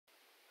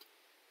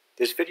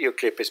This video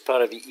clip is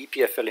part of the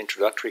EPFL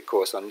introductory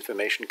course on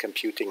information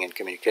computing and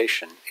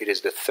communication. It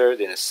is the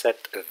third in a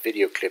set of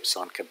video clips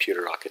on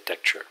computer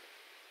architecture.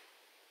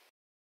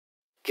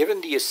 Given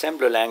the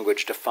assembler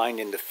language defined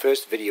in the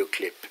first video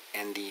clip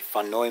and the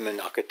von Neumann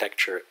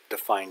architecture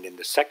defined in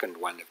the second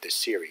one of this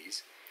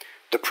series,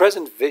 the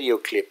present video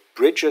clip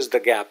bridges the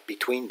gap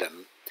between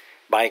them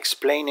by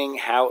explaining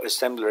how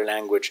assembler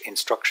language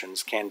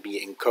instructions can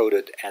be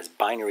encoded as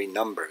binary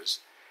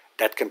numbers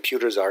that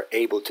computers are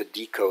able to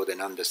decode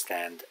and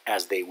understand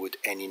as they would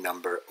any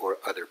number or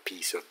other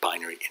piece of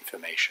binary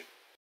information.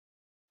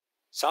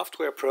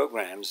 Software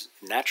programs,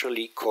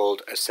 naturally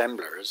called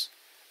assemblers,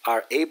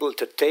 are able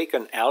to take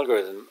an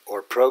algorithm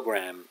or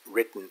program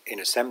written in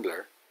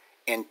assembler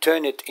and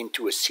turn it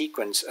into a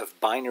sequence of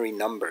binary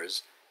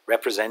numbers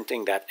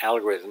representing that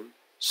algorithm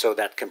so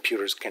that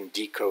computers can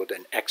decode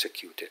and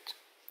execute it.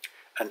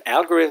 An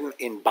algorithm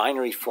in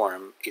binary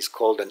form is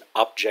called an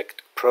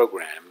object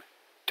program,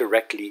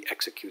 directly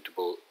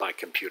executable by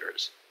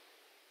computers.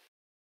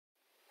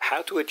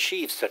 How to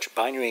achieve such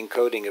binary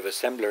encoding of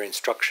assembler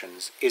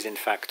instructions is in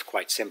fact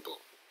quite simple.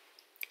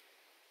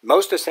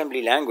 Most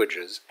assembly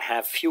languages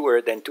have fewer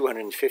than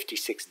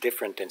 256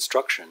 different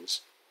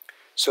instructions,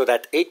 so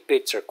that 8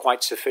 bits are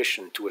quite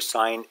sufficient to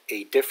assign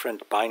a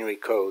different binary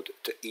code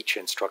to each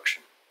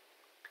instruction.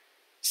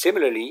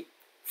 Similarly,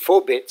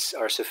 4 bits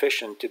are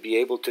sufficient to be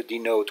able to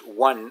denote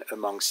 1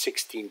 among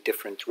 16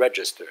 different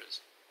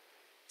registers.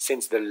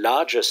 Since the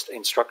largest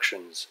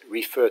instructions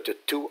refer to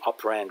 2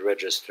 operand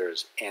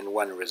registers and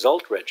 1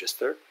 result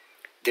register,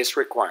 this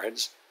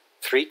requires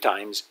 3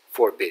 times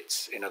 4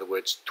 bits, in other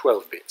words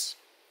 12 bits.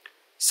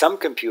 Some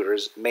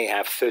computers may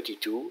have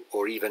 32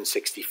 or even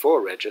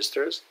 64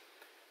 registers,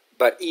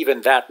 but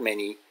even that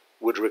many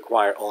would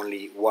require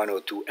only 1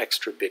 or 2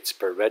 extra bits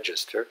per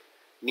register,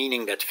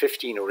 meaning that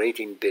 15 or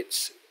 18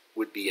 bits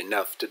would be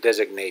enough to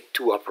designate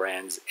 2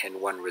 operands and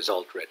 1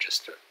 result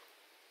register.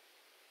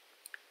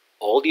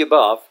 All the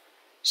above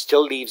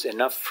still leaves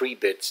enough free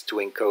bits to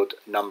encode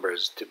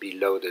numbers to be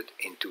loaded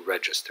into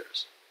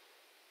registers.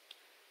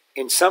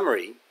 In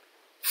summary,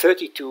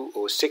 32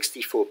 or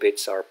 64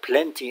 bits are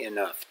plenty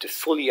enough to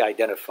fully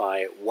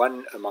identify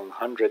 1 among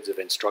hundreds of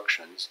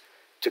instructions,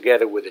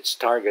 together with its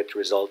target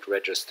result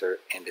register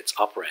and its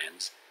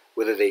operands,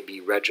 whether they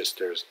be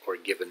registers or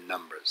given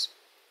numbers.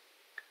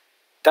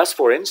 Thus,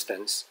 for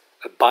instance,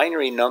 a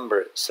binary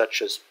number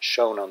such as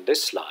shown on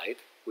this slide,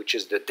 which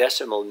is the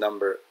decimal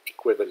number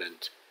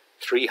equivalent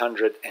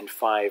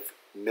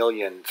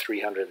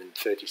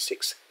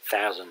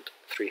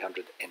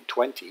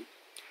 305,336,320,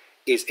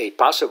 is a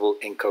possible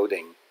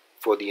encoding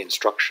for the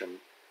instruction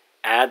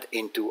add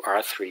into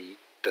R3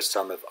 the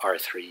sum of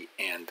R3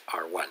 and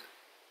R1.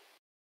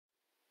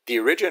 The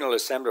original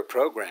assembler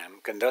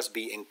program can thus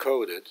be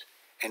encoded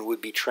and would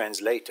be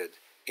translated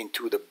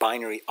into the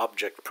binary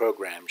object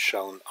program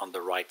shown on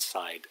the right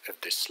side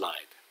of this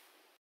slide.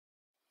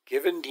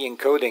 Given the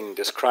encoding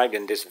described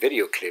in this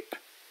video clip,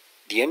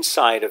 the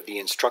inside of the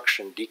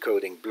instruction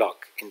decoding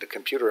block in the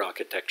computer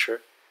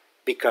architecture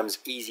becomes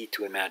easy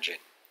to imagine.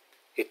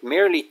 It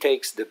merely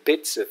takes the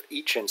bits of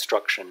each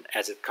instruction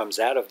as it comes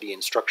out of the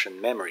instruction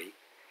memory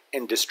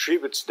and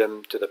distributes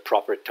them to the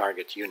proper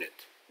target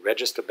unit,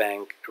 register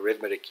bank,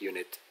 arithmetic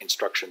unit,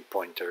 instruction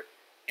pointer,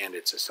 and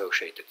its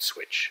associated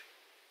switch.